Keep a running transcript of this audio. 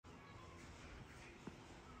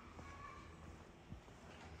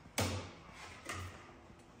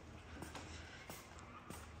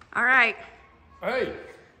All right. Hey,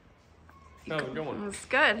 how's it going? It's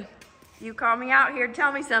good. You called me out here to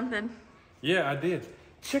tell me something. Yeah, I did.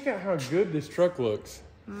 Check out how good this truck looks.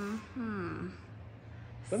 Mm-hmm.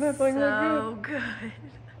 Doesn't that thing look So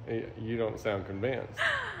good. You don't sound convinced.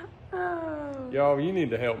 Oh. Y'all, you need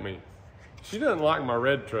to help me. She doesn't like my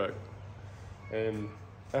red truck, and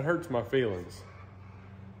that hurts my feelings.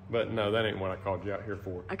 But no, that ain't what I called you out here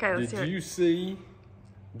for. Okay, let's hear it. Did you see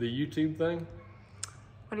the YouTube thing?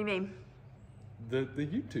 What do you mean? The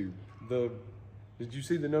YouTube. Did you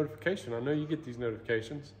see the notification? I know you get these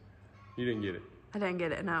notifications. You didn't get it. I didn't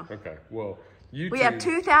get it, no. Okay, well, YouTube. We have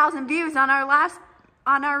 2,000 views on our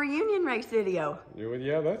reunion race video.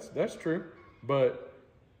 Yeah, that's true. But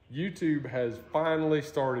YouTube has finally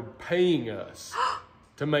started paying us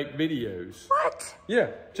to make videos. What? Yeah,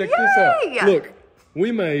 check Yay! this out. Look,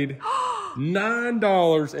 we made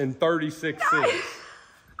 $9.36.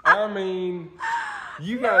 I mean,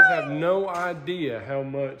 you guys have no idea how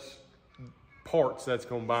much parts that's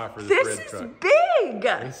going to buy for this red truck. This is big.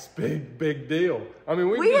 It's big deal. I mean,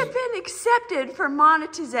 we have been accepted for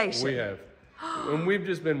monetization. We have. And we've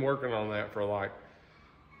just been working on that for like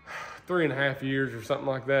 3.5 years or something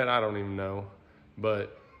like that. I don't even know.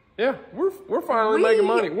 But yeah, we're finally making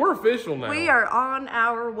money. We're official now. We are on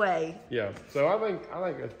our way. Yeah. So I think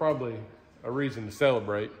that's probably a reason to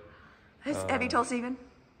celebrate. Have you told Steven?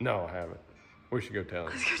 No, I haven't. We should go tell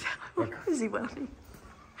him. Let's go tell him. Is he welding?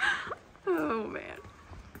 Oh man.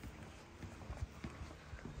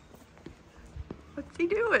 What's he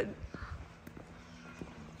doing?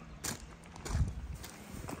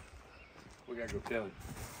 We gotta go tell him.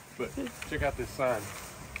 But check out this sign.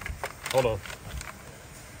 Hold on.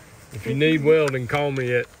 If you need welding, call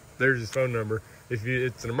me at, there's his phone number. If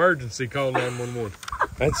it's an emergency, call 911.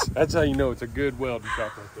 That's how you know it's a good welding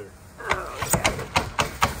shop right there. Oh, okay.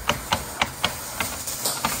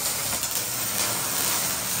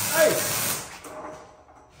 Hey!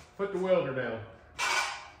 Put the welder down.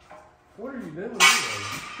 What are you doing?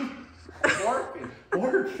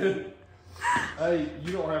 Working. Hey,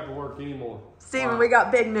 you don't have to work anymore. Steven, we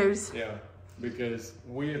got big news. Yeah, because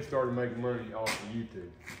we have started making money off of YouTube.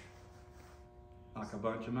 Like a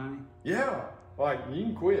bunch of money? Yeah, like you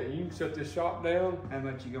can quit. You can shut this shop down. How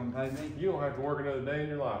much you gonna pay me? You don't have to work another day in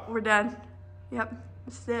your life. We're done. Yep,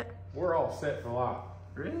 that's it. We're all set for life.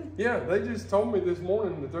 Really? Yeah, they just told me this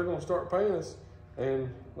morning that they're going to start paying us.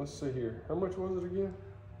 And let's see here. How much was it again?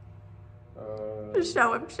 Just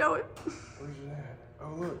show him. Where's it at?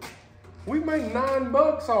 Oh, look. We made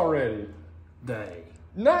 $9 already. Day.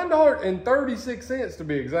 $9.36 to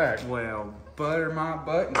be exact. Well, butter my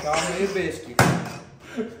butt and call me a biscuit.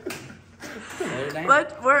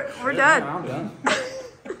 But we're done. I'm done.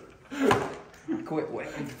 Quit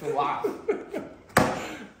waiting for life.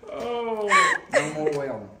 Oh. No more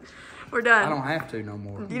welding. We're done. I don't have to no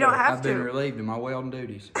more. You don't have I've been to. relieved of my welding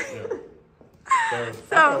duties. Yeah.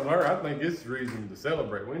 So I told her, I think it's reason to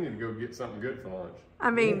celebrate. We need to go get something good for lunch. I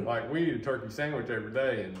mean, like we eat a turkey sandwich every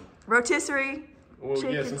day, and rotisserie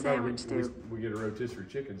chicken yeah, sometimes sandwich too. we get a rotisserie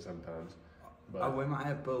chicken sometimes. But Oh, we might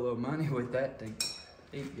have to put a little money with that to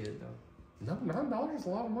eat good though. no, $9 is a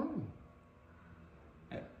lot of money.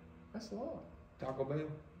 Yeah. That's a lot. Taco Bell.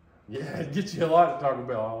 Yeah, it gets you a lot at Taco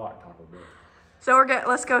Bell. I like Taco Bell. So we're good.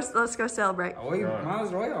 Let's go celebrate. We Right. might as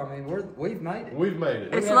well. I mean, we've made it. We've made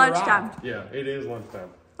it. It's have lunchtime. arrived. Yeah, it is lunchtime.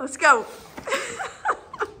 Let's go.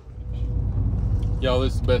 Y'all,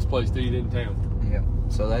 this is the best place to eat in town. Yeah.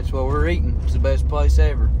 So that's what we're eating. It's the best place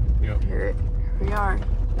ever. Yep. Here we are.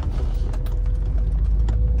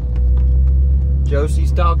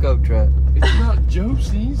 Josie's taco truck. It's not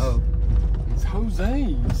Josie's. Oh. It's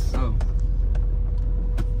Jose's. Oh.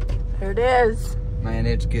 There it is. Man,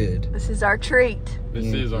 it's good. This is our treat. This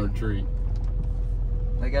Yeah. is our treat.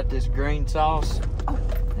 They got this green sauce,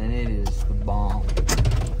 and it is the bomb.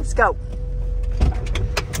 Let's go.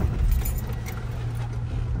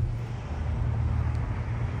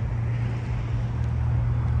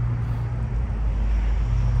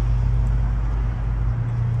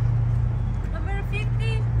 Number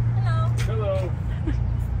 50. Hello. Hello.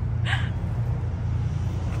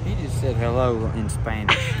 He just said hello in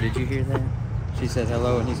Spanish. Did you hear that? She said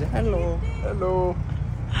hello, and he said hello. Hello.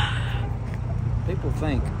 People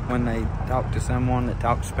think when they talk to someone that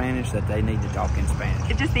talks Spanish that they need to talk in Spanish.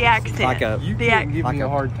 It's just the accent. Like a- You The can't ac- give like me a a-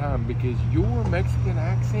 hard time because your Mexican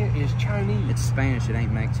accent is Chinese. It's Spanish, it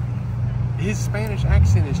ain't Mexican. His Spanish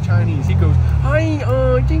accent is Chinese. He goes, hi,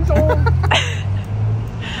 ding dong.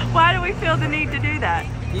 Why do we feel the need to do that?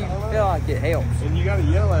 You feel like it helps. And you gotta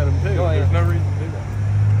yell at him too. Go ahead. There's no reason to do that.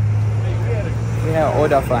 Hey, we had a We have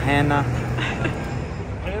order for Hannah.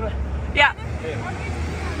 Hannah. Yeah.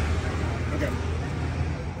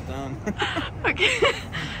 Okay.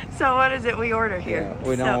 So what is it we order here? Yeah,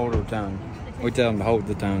 we don't order tongue. We tell them to hold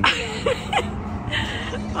the tongue.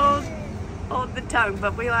 hold the tongue,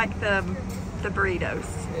 but we like the burritos.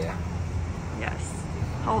 Yeah. Yes.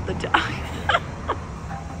 Hold the tongue.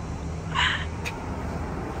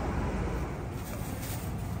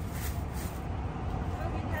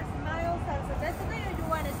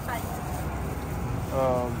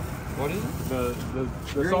 What is it?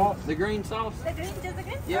 The sauce? The green sauce? The green, just the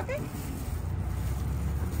green? Yep. Okay.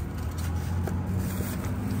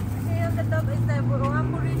 Okay, on the top is the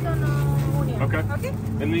one burrito, no onion. Okay. Okay?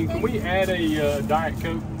 And then can we add a Diet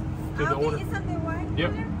Coke to the order? Is that the white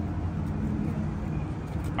Yep. color?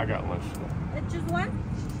 I got lunch. Just one?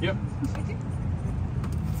 Yep. Okay.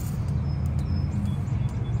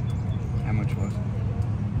 How much was it?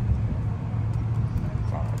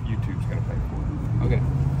 YouTube's gonna pay for it. Okay.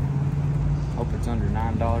 Hope it's under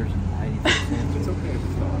 $9.83. It's okay if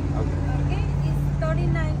it's not. Okay. Okay, it's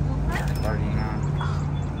 39. Okay.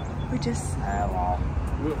 39. We just Hello.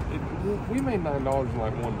 We made $9 in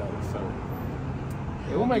like one day, so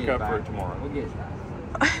we'll make up for it tomorrow. We'll get it.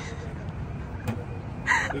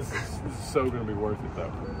 This is so gonna be worth it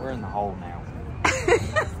though. We're in the hole now.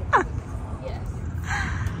 Yes.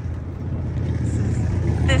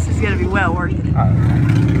 this is gonna be well worth it.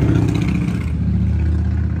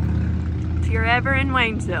 If you're ever in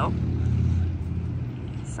Waynesville,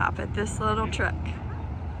 stop at this little truck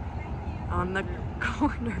on the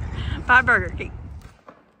corner by Burger King.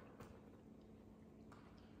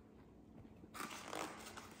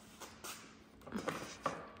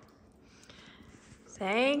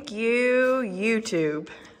 Thank you, YouTube.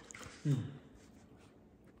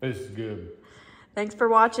 This is good. Thanks for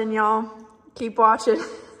watching, y'all. Keep watching.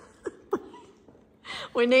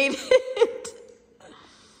 We need it.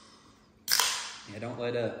 Yeah, don't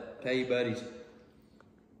let up. Tell your buddies.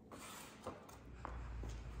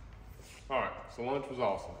 All right, so lunch was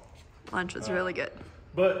awesome. Lunch was really good.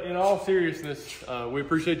 But in all seriousness, we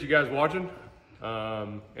appreciate you guys watching.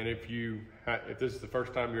 And if this is the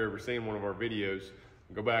first time you're ever seeing one of our videos,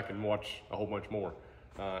 go back and watch a whole bunch more.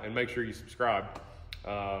 And make sure you subscribe.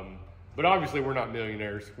 But obviously we're not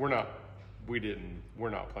millionaires. We're not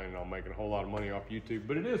planning on making a whole lot of money off YouTube,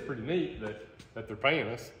 but it is pretty neat that they're paying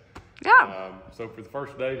us. Yeah. So for the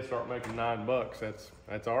first day to start making $9,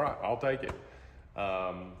 that's all right. I'll take it.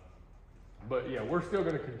 But yeah, we're still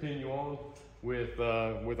going to continue on with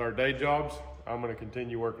our day jobs. I'm going to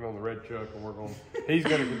continue working on the red truck, and he's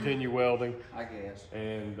going to continue welding. I guess.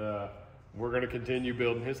 And we're going to continue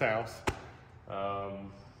building his house.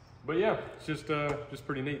 But yeah, it's just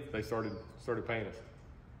pretty neat. They started paying us.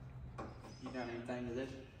 You done anything to this?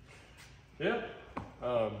 Yeah.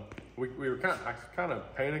 I kind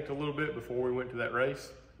of panicked a little bit before we went to that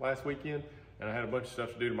race last weekend, and I had a bunch of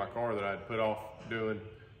stuff to do to my car that I had put off doing.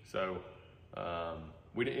 So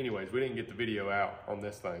we didn't get the video out on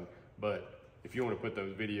this thing, but if you want to put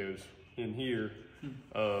those videos in here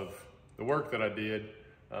of the work that I did,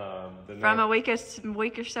 From a week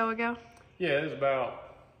or so ago? Yeah, it was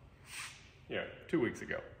about 2 weeks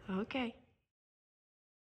ago. Okay.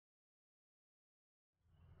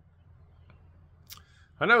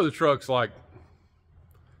 I know the truck's like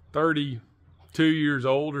 32 years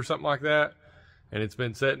old or something like that, and it's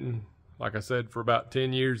been sitting, like I said, for about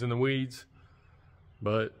 10 years in the weeds,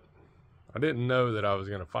 but I didn't know that I was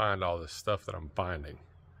going to find all this stuff that I'm finding.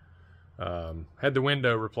 Had the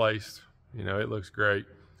window replaced, it looks great,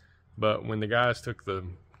 but when the guys took the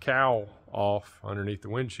cowl off underneath the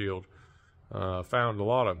windshield, found a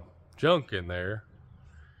lot of junk in there,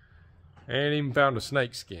 and even found a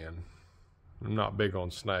snake skin. I'm not big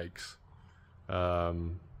on snakes.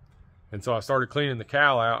 And so I started cleaning the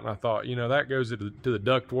cowl out, and I thought, that goes to the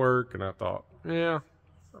duct work, and I thought, yeah,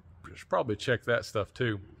 I should probably check that stuff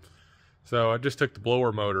too. So I just took the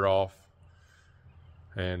blower motor off,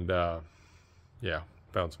 and found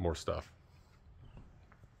some more stuff.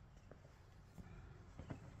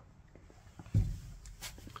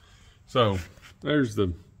 So there's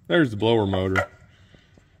the blower motor.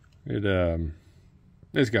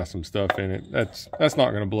 It's got some stuff in it. That's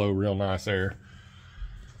not going to blow real nice air.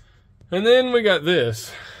 And then we got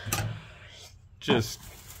this, just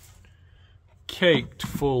caked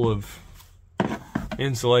full of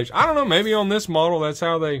insulation. I don't know, maybe on this model that's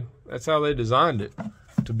how they designed it,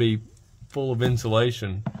 to be full of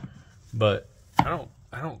insulation, but I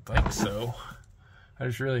don't think so. I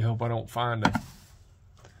just really hope I don't find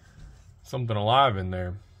something alive in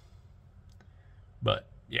there. But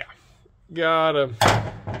yeah, gotta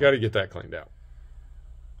get that cleaned out.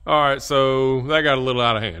 All right, so that got a little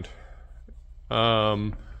out of hand.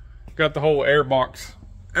 Got the whole air box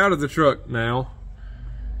out of the truck now,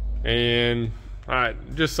 and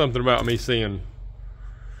just something about me seeing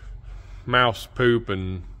mouse poop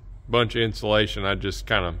and a bunch of insulation, I just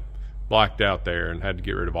kind of blacked out there and had to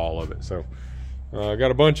get rid of all of it. So I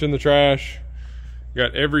got a bunch in the trash,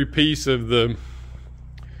 got every piece of the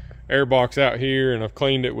air box out here, and I've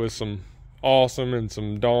cleaned it with some Awesome and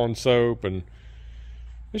some Dawn soap, and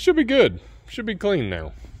it should be good. Should be clean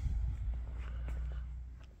now.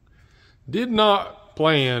 Did not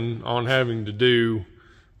plan on having to do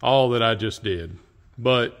all that I just did,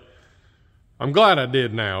 but I'm glad I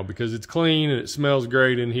did now because it's clean and it smells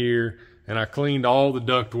great in here, and I cleaned all the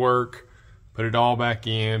duct work, put it all back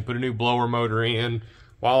in, put a new blower motor in.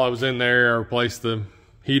 While I was in there, I replaced the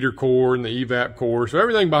heater core and the evap core, so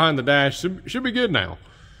everything behind the dash should be good now.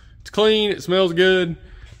 It's clean, it smells good,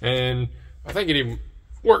 and I think it even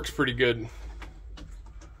works pretty good.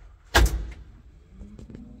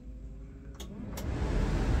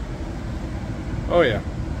 Oh yeah,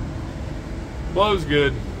 blows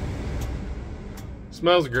good,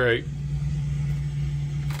 smells great.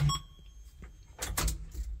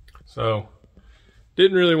 So,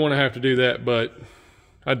 didn't really want to have to do that, but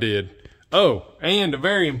I did. Oh, and a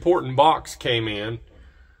very important box came in.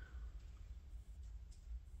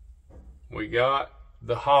 We got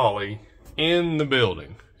the Holley in the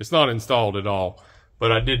building. It's not installed at all,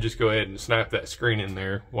 but I did just go ahead and snap that screen in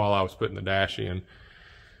there while I was putting the dash in.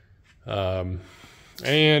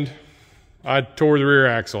 And I tore the rear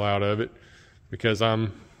axle out of it because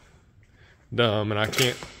I'm dumb and I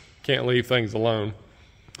can't leave things alone.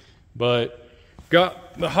 But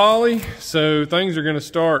got the Holley, so things are gonna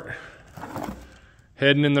start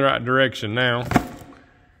heading in the right direction now.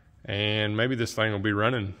 And maybe this thing will be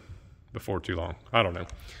running before too long. I don't know.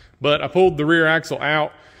 But I pulled the rear axle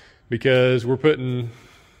out because we're putting,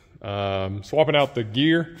 swapping out the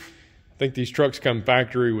gear. I think these trucks come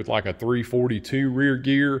factory with like a 342 rear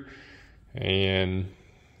gear, and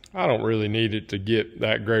I don't really need it to get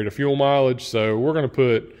that great of fuel mileage. So we're going to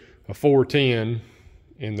put a 410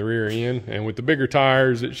 in the rear end, and with the bigger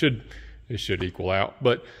tires, it should equal out.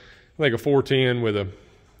 But I think a 410 with a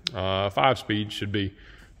 5-speed should be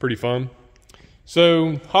pretty fun.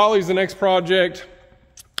 So Holley's the next project,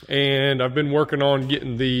 and I've been working on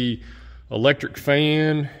getting the electric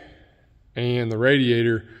fan and the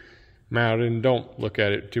radiator mounted. And don't look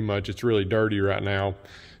at it too much, it's really dirty right now.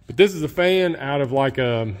 But this is a fan out of like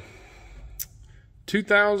a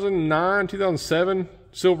 2009, 2007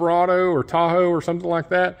 Silverado or Tahoe or something like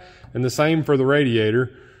that, and the same for the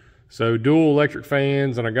radiator. So dual electric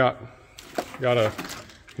fans, and I got a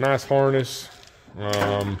nice harness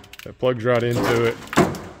that plugs right into it,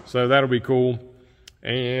 so that'll be cool.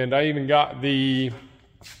 And I even got the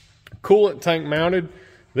coolant tank mounted.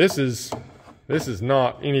 This is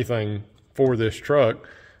not anything for this truck.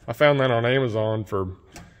 I found that on Amazon for,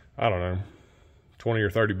 I don't know, 20 or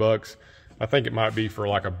 30 bucks. I think it might be for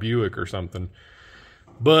like a Buick or something.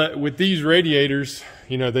 But with these radiators,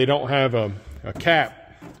 you know, they don't have a cap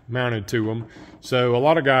mounted to them. So a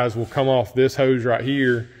lot of guys will come off this hose right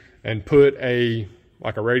here and put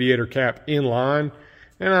like a radiator cap in line,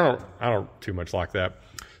 and I don't too much like that.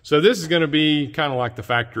 So this is going to be kind of like the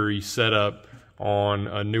factory setup on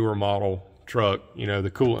a newer model truck. You know,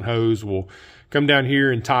 the coolant hose will come down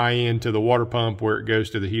here and tie into the water pump where it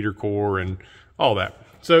goes to the heater core and all that.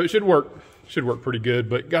 So it should work pretty good.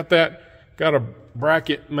 But got a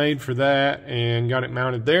bracket made for that and got it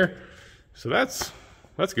mounted there. So that's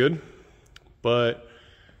good. But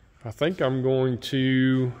I think I'm going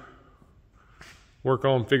to work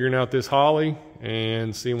on figuring out this Holley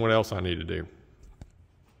and seeing what else I need to do.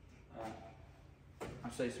 I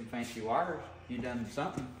see some fancy wires. You done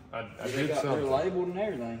something. I They did got something. their labeled and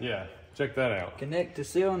everything. Yeah, check that out. Connect to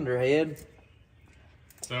cylinder head.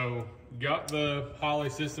 So got the Holley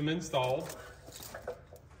system installed,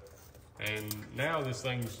 and now this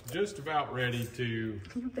thing's just about ready to. You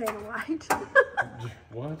better wait.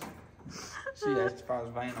 What? See, that's as far as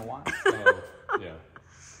vein of white. Oh, yeah.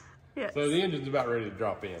 Yes. So the engine's about ready to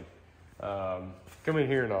drop in. Come in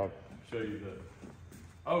here and I'll show you the.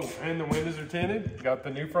 Oh, and the windows are tinted. Got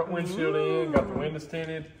the new front windshield in. Got the windows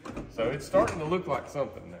tinted. So it's starting to look like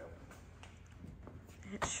something now.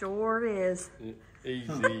 It sure is.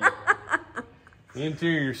 Easy. The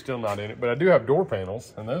interior's still not in it, but I do have door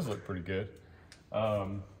panels, and those look pretty good.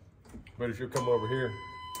 But if you'll come over here.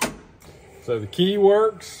 So the key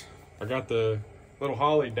works. I got the little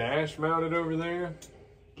Holley dash mounted over there.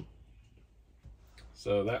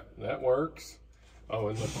 So that works. Oh,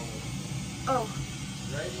 and the Oh.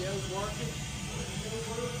 radio's working.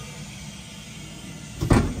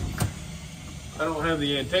 I don't have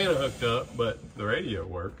the antenna hooked up, but the radio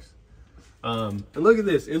works. And look at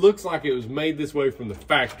this. It looks like it was made this way from the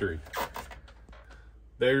factory.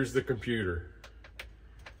 There's the computer.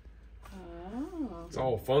 Oh. It's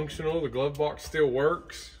all functional. The glove box still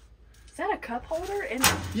works. Is that a cup holder?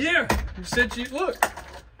 Yeah. You said you look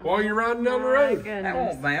while you're riding down the road. That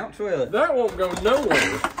won't bounce, will it? That won't go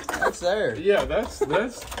nowhere. That's there. Yeah, that's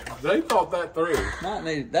they thought that through. Not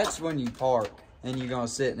needed. That's when you park and you're gonna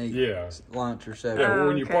sit and eat lunch or something. Yeah,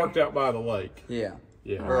 when you okay. parked out by the lake. Yeah.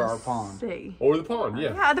 Yeah. Or our pond. See. Or the pond,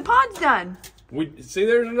 yeah. Yeah, the pond's done. We see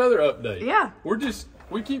there's another update. Yeah.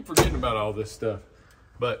 We keep forgetting about all this stuff.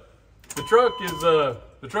 But the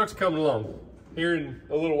truck's coming along. Here in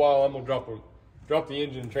a little while I'm gonna drop the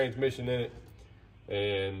engine and transmission in it,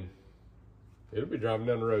 and it'll be driving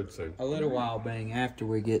down the road soon. A little while being after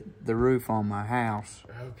we get the roof on my house.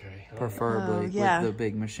 Okay. Preferably yeah. with the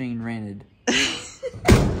big machine rented.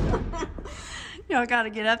 Y'all gotta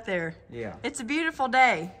get up there. Yeah. It's a beautiful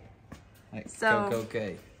day. Like So-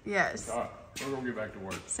 okay. Yes. All right, we're gonna get back to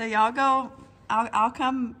work. So y'all go. I'll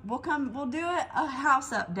come. We'll do a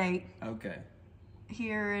house update Okay.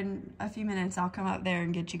 here in a few minutes. I'll come up there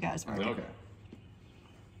and get you guys working. Okay.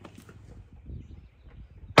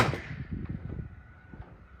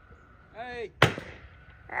 Hey,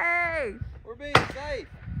 Hey. we're being safe.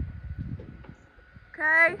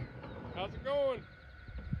 Okay. How's it going?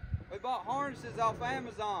 We bought harnesses off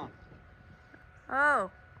Amazon. Oh,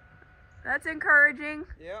 that's encouraging.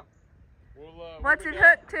 Yep. What's it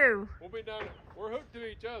hooked to? We'll be done. We're hooked to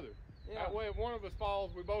each other. Yeah. That way, if one of us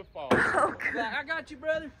falls, we both fall. Oh, good. I got you,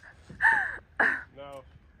 brother. No,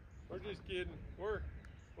 we're just kidding. We're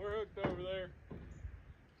hooked over there.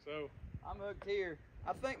 So I'm hooked here.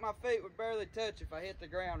 I think my feet would barely touch if I hit the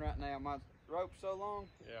ground right now. My rope's so long.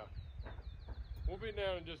 yeah, we'll be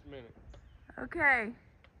down in just a minute. Okay.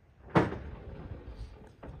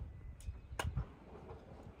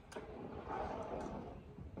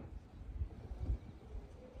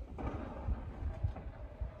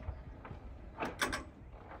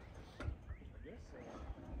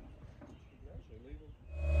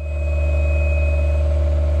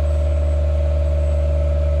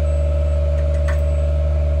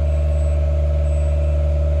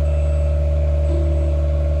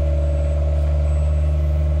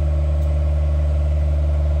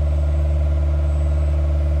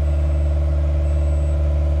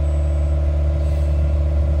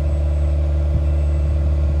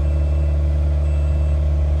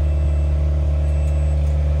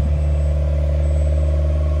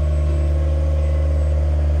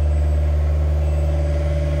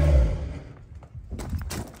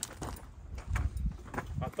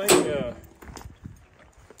 I think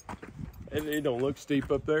it don't look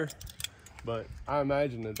steep up there, but I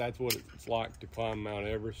imagine that that's what it's like to climb Mount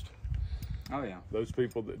Everest. Oh yeah. Those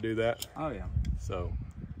people that do that. Oh yeah. So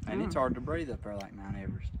And it's hard to breathe up there like Mount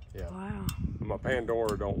Everest. yeah. Wow. My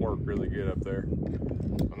Pandora don't work really good up there.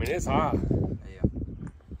 I mean, it's high. Yeah.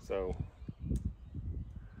 So.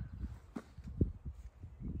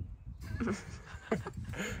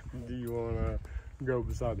 Do you want to go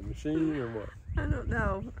beside the machine or what? I don't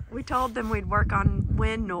know. We told them we'd work on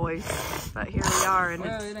wind noise, but here we are, and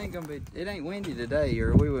Well, it ain't windy today,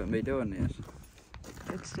 or we wouldn't be doing this.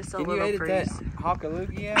 it's just a Can you little edit breeze. that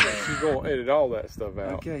hockaloogie out? She's gonna edit all that stuff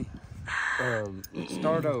out. Okay. Um,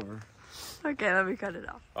 Start over. Okay, let me cut it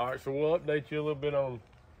off. all right, so we'll update you a little bit on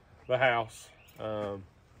the house.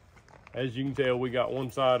 As you can tell, we got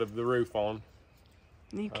one side of the roof on.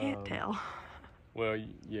 You can't tell. Well,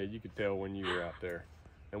 yeah, you could tell when you were out there.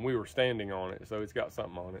 And we were standing on it, so it's got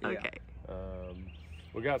something on it. Okay.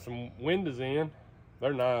 We got some windows in.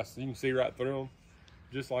 They're nice. You can see right through them,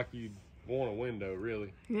 just like you'd want a window,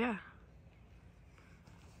 really. Yeah.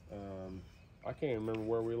 I can't remember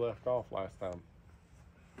where we left off last time.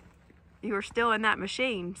 You were still in that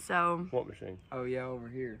machine, so What machine? Oh yeah, over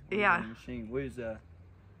here. Yeah. On the machine. We was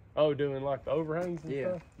Oh, doing like the overhangs and yeah,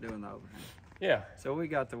 stuff? doing the overhang. Yeah. So we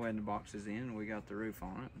got the window boxes in, and we got the roof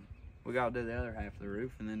on it. We got to do the other half of the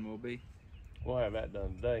roof, and then We'll have that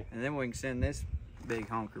done today. and then we can send this big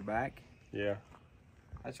honker back. Yeah.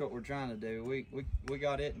 That's what we're trying to do. We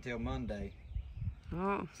got it until Monday.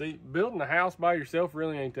 oh, See, building a house by yourself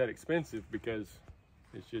really ain't that expensive because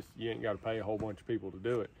it's just, you ain't got to pay a whole bunch of people to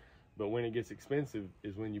do it. But when it gets expensive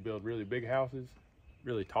is when you build really big houses,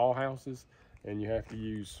 really tall houses, and you have to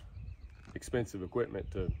use expensive equipment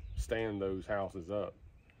to stand those houses up.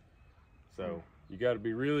 So you got to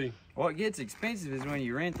be really... What gets expensive is when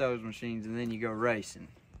you rent those machines and then you go racing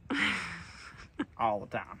all the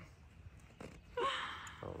time. I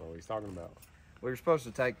don't know what he's talking about. We were supposed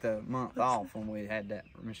to take the month off when we had that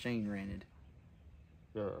machine rented.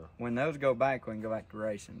 When those go back, we can go back to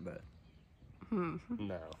racing, but... No.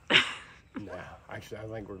 No. Actually, I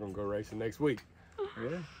think we're going to go racing next week.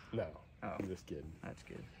 Really? No. Oh. I'm just kidding. That's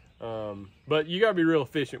good. But you got to be real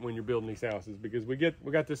efficient when you're building these houses, because we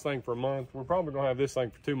got this thing for a month. We're probably going to have this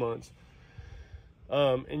thing for 2 months.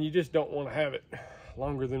 And you just don't want to have it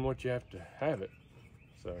longer than what you have to have it.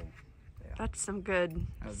 So... That's some good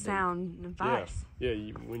sound advice. Yeah,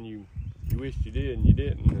 when you wished you did and you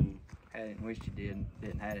didn't. And Had it and wished you did.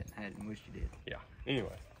 Didn't had it and wished you did. yeah.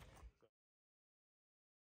 Anyway.